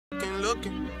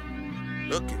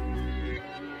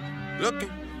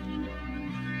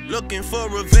Looking for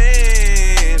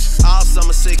revenge. All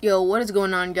summer sick. Yo, what is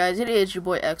going on, guys? It is your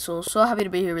boy Exilzz. So happy to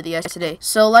be here with you guys today.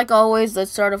 So, like always,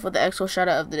 let's start off with the Exilzz shout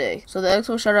out of the day. So, the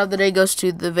Exilzz shout out of the day goes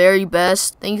to the very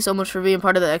best. Thank you so much for being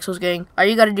part of the Exilzz gang. All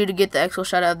you gotta do to get the Exilzz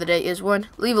shout out of the day is 1,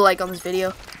 leave a like on this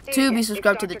video. 2, be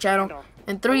subscribed to the channel.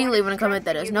 And 3, leave in a comment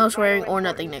that is no swearing or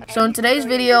nothing negative. So in today's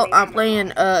video, I'm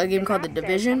playing a game called The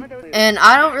Division. And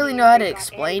I don't really know how to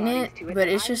explain it, but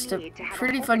it's just a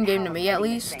pretty fun game to me at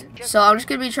least. So I'm just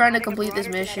going to be trying to complete this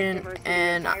mission.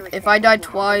 And if I die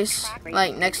twice,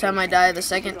 like next time I die the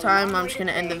second time, I'm just going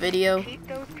to end the video.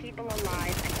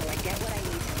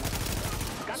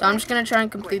 So I'm just going to try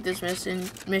and complete this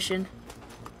mission.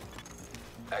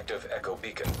 Active echo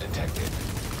beacon detected.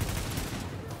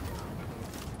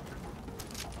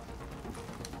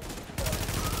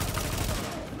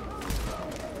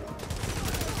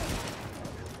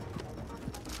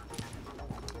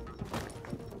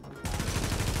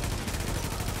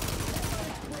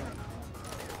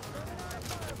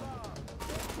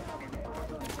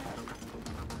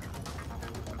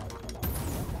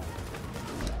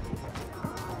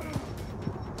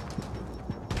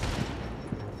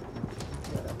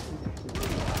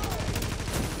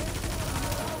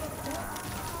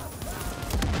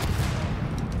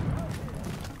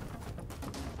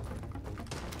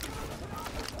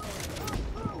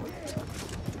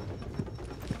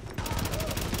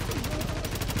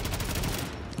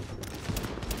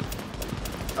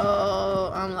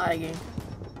 Oh, I'm lagging.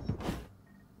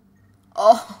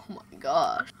 Oh my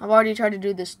gosh. I've already tried to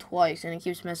do this twice and it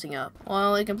keeps messing up.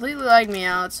 Well, it completely lagged me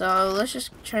out, so let's just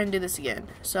try and do this again.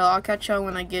 So I'll catch y'all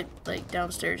when I get like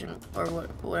downstairs or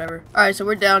whatever. Alright, so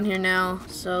we're down here now.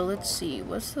 So let's see,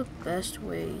 what's the best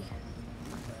way?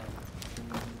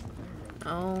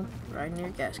 Oh, right near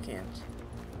gas cans.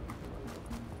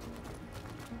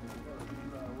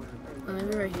 Oh,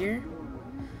 maybe right here?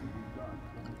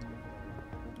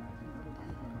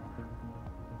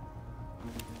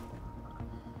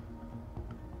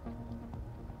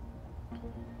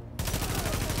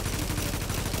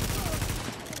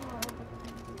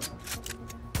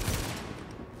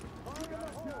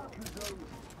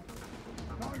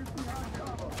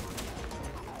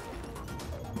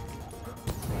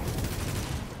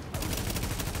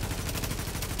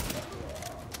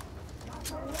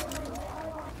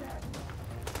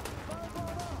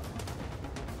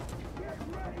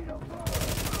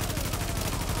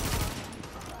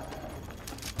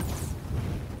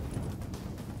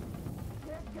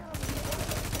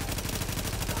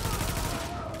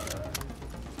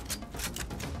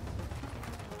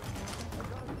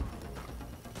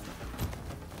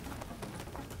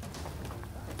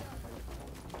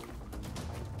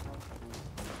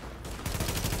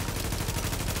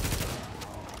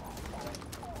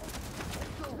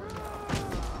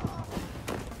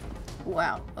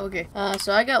 Wow, okay.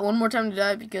 So I got one more time to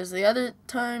die because the other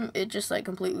time it just like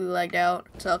completely lagged out.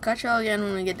 So I'll catch y'all again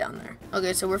when we get down there.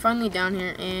 Okay, so we're finally down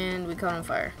here and we caught on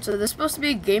fire. So this is supposed to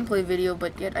be a gameplay video,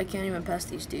 but yet I can't even pass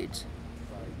these dudes.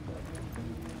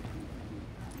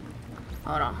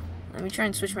 Hold on. Let me try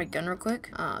and switch my gun real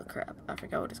quick. Oh crap, I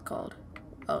forgot what it's called.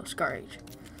 Oh, Scar Age.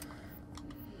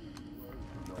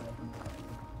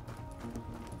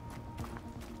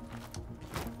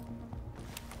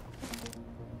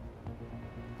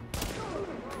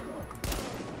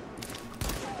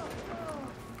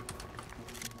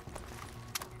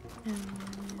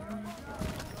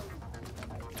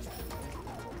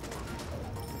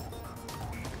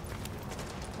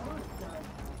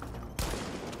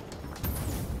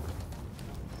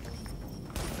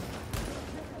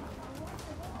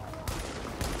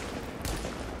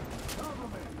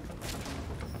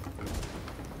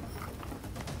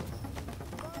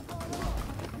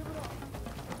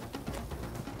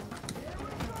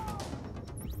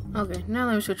 Okay, now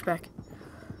let me switch back.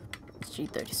 It's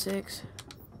G36.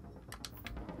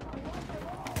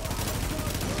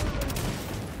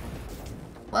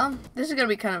 Well, this is going to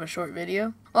be kind of a short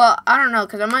video. Well, I don't know,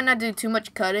 because I might not do too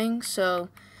much cutting, so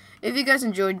if you guys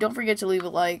enjoyed, don't forget to leave a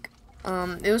like.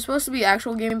 It was supposed to be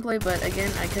actual gameplay, but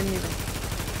again, I couldn't even...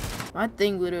 My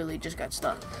thing literally just got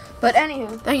stuck. But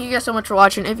anywho, thank you guys so much for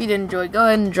watching. If you did enjoy, go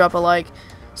ahead and drop a like.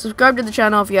 Subscribe to the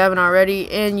channel if you haven't already,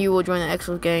 and you will join the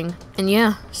Exilzz gang. And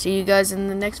yeah, see you guys in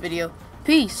the next video.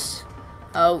 Peace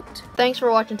out. Thanks for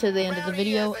watching to the end of the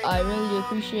video. I really do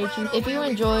appreciate you. If you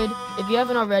enjoyed, if you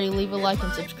haven't already, leave a like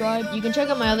and subscribe. You can check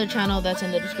out my other channel that's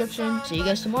in the description. See you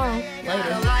guys tomorrow.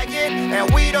 Later.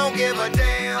 And we don't give a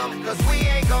damn, 'cause we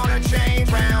ain't gonna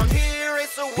change round here.